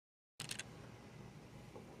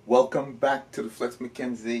Welcome back to the Flex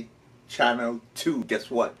McKenzie channel 2.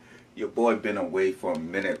 Guess what? Your boy been away for a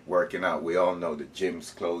minute working out. We all know the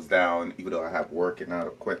gym's closed down, even though I have working out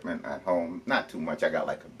equipment at home. Not too much. I got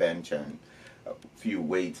like a bench and a few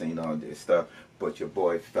weights and this stuff. But your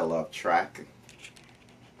boy fell off track.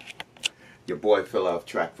 Your boy fell off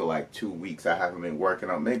track for like 2 weeks. I haven't been working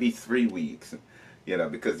out, maybe 3 weeks,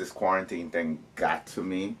 because this quarantine thing got to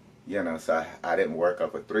me. So I didn't work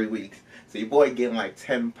out for 3 weeks. So your boy gained like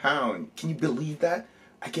 10 pounds. Can you believe that?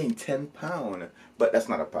 I gained 10 pounds. But that's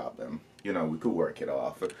not a problem. We could work it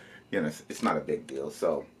off. It's not a big deal.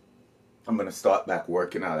 So I'm going to start back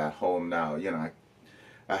working out at home now.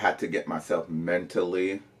 I had to get myself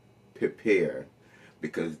mentally prepared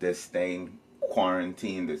because this thing,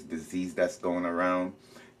 quarantine, this disease that's going around,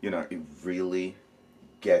 it really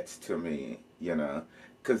gets to me,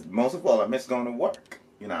 because most of all, I miss going to work.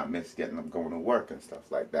 I miss getting up, going to work and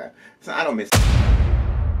stuff like that. So I don't miss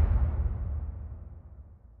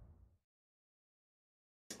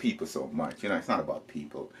people so much. It's not about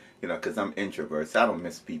people, because I'm introvert, so I don't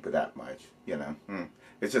miss people that much,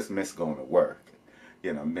 It's just miss going to work,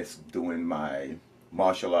 miss doing my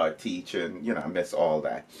martial art teaching, I miss all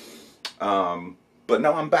that. But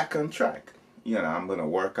now I'm back on track. I'm going to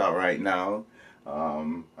work out right now.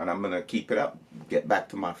 And I'm going to keep it up, get back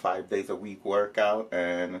to my 5 days a week workout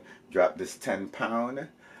and drop this 10 pound,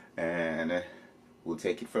 and we'll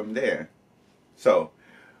take it from there. So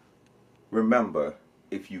remember,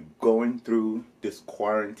 if you're going through this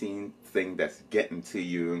quarantine thing that's getting to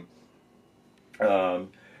you,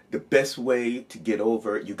 the best way to get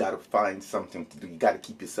over it, you got to find something to do. You got to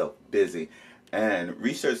keep yourself busy. And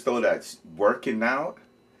research told that working out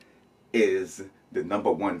is the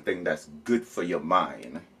 #1 thing that's good for your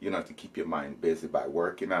mind, to keep your mind busy by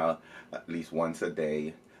working out at least once a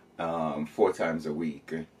day, 4 times a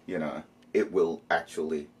week, it will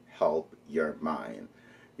actually help your mind,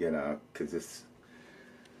 because it's,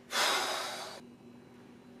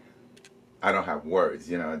 I don't have words,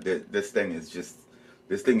 this thing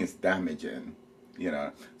is damaging,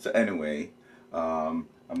 so anyway, I'm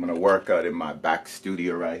going to work out in my back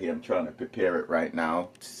studio right here. I'm trying to prepare it right now.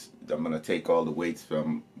 I'm going to take all the weights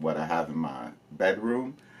from what I have in my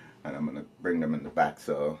bedroom, and I'm going to bring them in the back.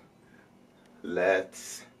 So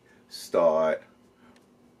let's start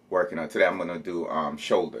working out. Today I'm going to do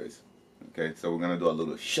shoulders. Okay, so we're going to do a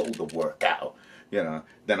little shoulder workout. Then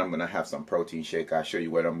I'm going to have some protein shake. I'll show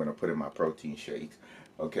you what I'm going to put in my protein shakes.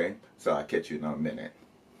 Okay, so I'll catch you in a minute.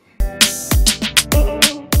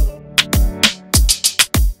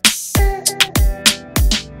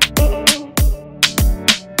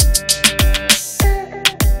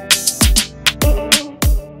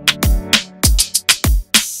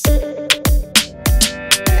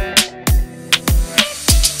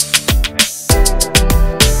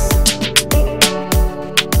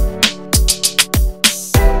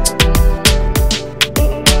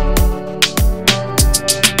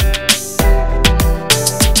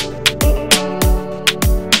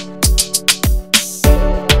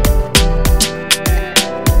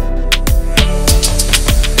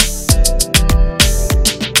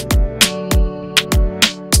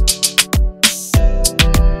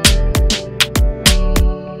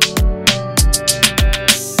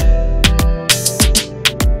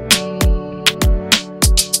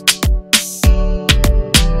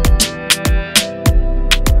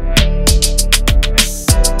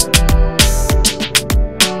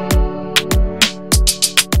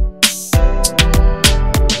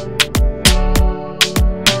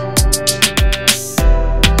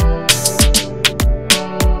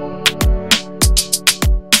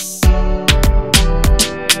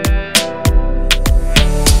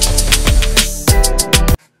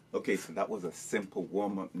 Okay, so that was a simple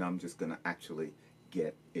warm-up. Now I'm just going to actually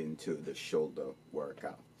get into the shoulder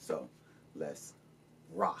workout. So let's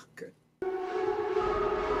rock.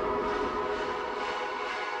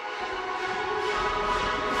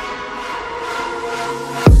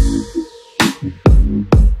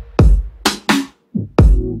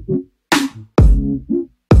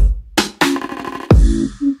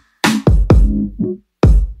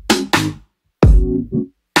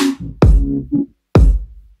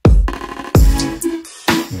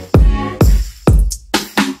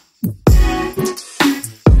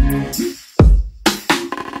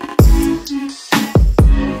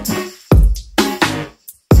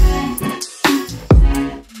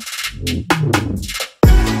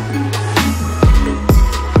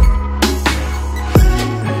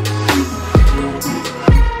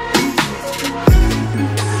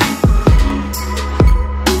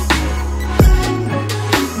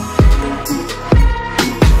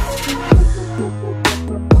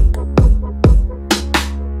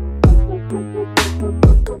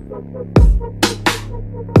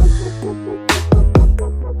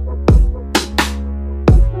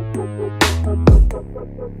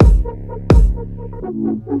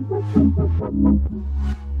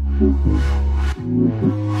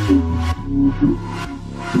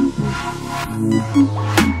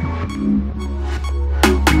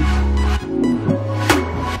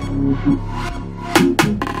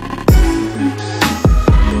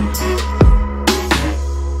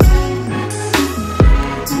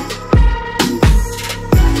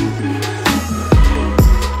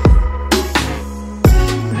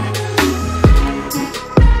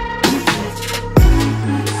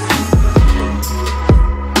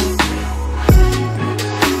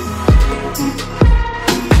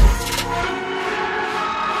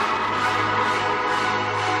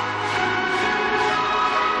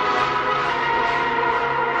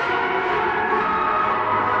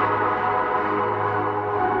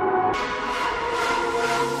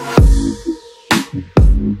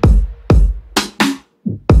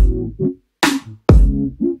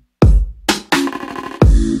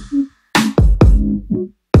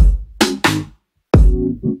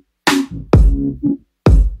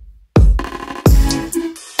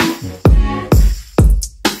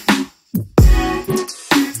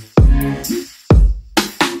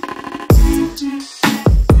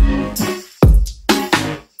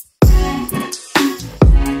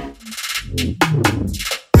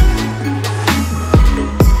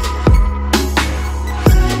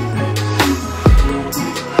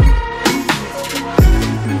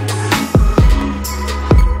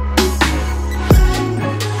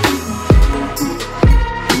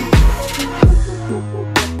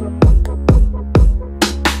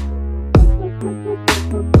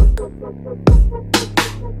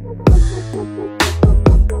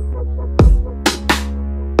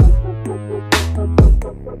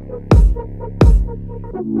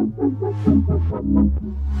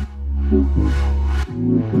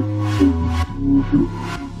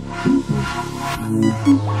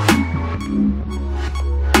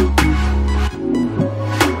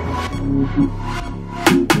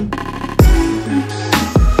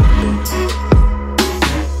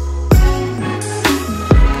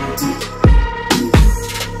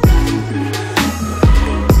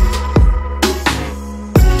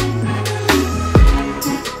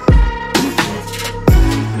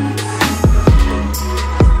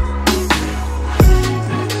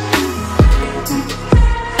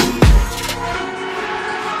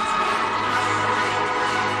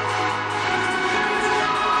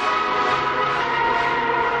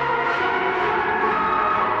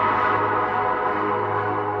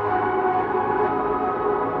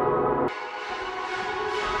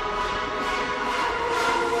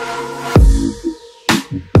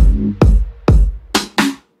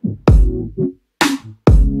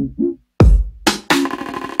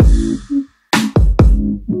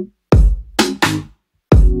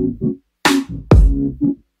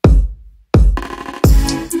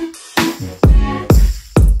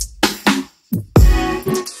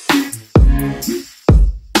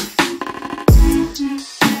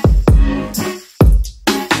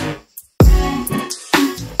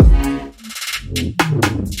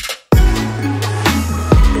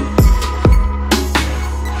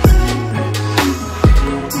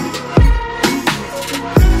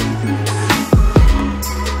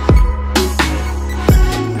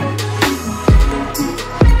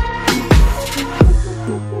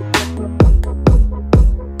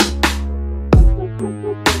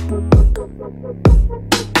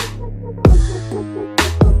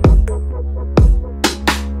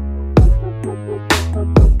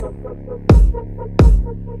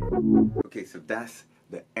 Okay, so that's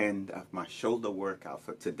the end of my shoulder workout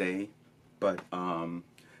for today. But I'm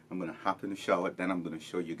gonna hop in the shower, then I'm gonna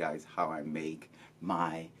show you guys how I make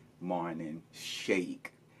my morning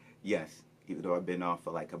shake. Yes, even though I've been off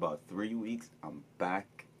for like about 3 weeks, I'm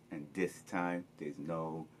back, and this time there's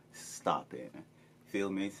no stopping. Feel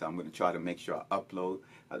me? So I'm gonna try to make sure I upload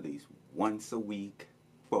at least once a week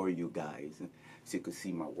for you guys, so you could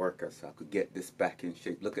see my workout, so I could get this back in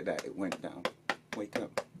shape. Look at that, it went down. Wake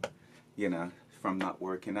up. You know, from not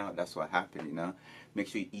working out, that's what happened, you know. Make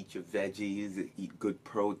sure you eat your veggies, eat good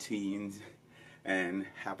proteins, and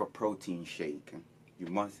have a protein shake. You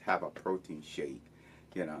must have a protein shake,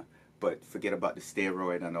 you know. But forget about the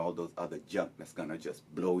steroid and all those other junk that's gonna just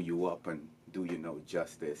blow you up and do you no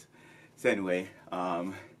justice. So anyway,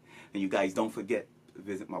 and you guys don't forget to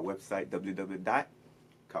visit my website,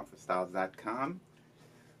 www.comfortstyles.com.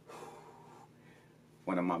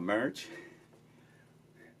 One of my merch.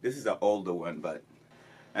 This is an older one, but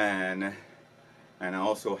and I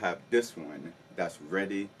also have this one that's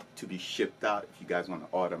ready to be shipped out if you guys want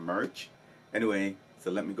to order merch. Anyway, so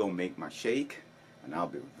let me go make my shake, and I'll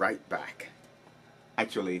be right back.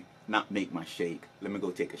 Actually, not make my shake. Let me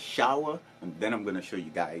go take a shower, and then I'm gonna show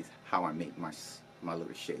you guys how I make my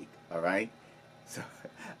little shake. All right? So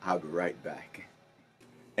I'll be right back.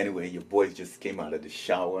 Anyway, your boys just came out of the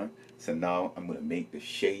shower, so now I'm gonna make the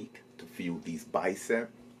shake to fuel these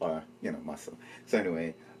biceps or muscle. So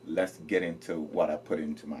anyway, let's get into what I put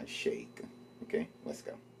into my shake. Okay, let's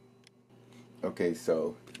go. Okay,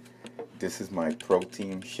 so this is my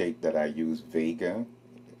protein shake that I use. Vega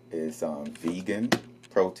is vegan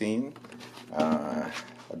protein. I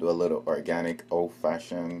do a little organic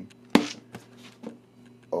old-fashioned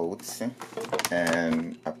oats,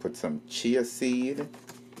 and I put some chia seed,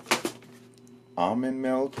 almond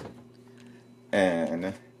milk,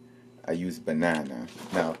 and I use banana.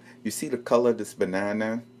 Now, you see the color of this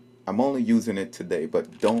banana? I'm only using it today,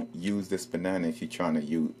 but don't use this banana if you're trying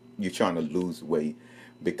to lose weight,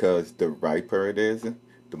 because the riper it is,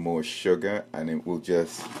 the more sugar, and it will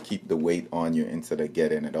just keep the weight on you instead of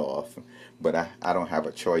getting it off. But I don't have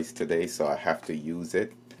a choice today, so I have to use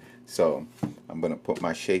it. So I'm gonna put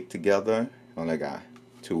my shake together. I only got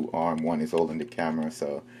two arms, one is holding the camera,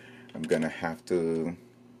 so I'm gonna have to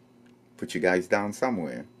put you guys down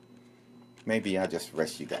somewhere. Maybe I'll just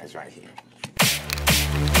rest you guys right here.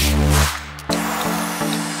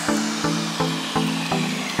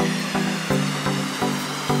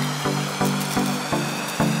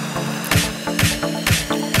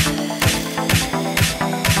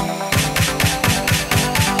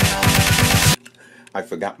 I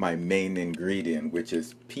forgot my main ingredient, which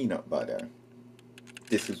is peanut butter.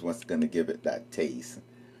 This is what's gonna give it that taste.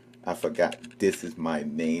 I forgot this is my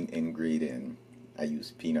main ingredient. I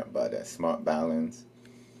use peanut butter, Smart Balance.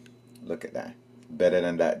 Look at that. Better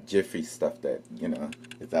than that Jiffy stuff that,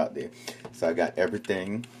 is out there. So I got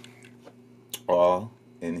everything all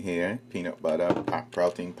in here. Peanut butter,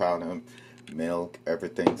 protein powder, milk,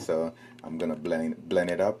 everything. So I'm gonna blend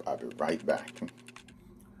it up. I'll be right back.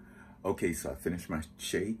 Okay, so I finished my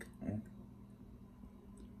shake.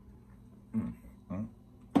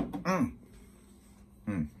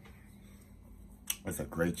 That's a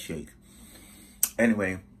great shake.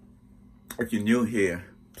 Anyway, if you're new here,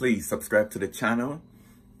 please subscribe to the channel.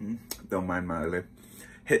 Don't mind my lip.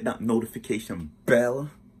 Hit that notification bell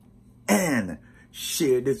and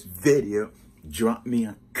share this video. Drop me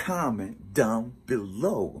a comment down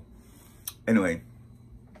below. Anyway,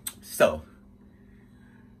 so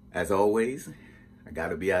as always, I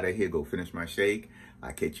gotta be out of here. Go finish my shake.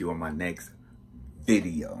 I'll catch you on my next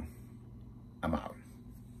video. I'm out.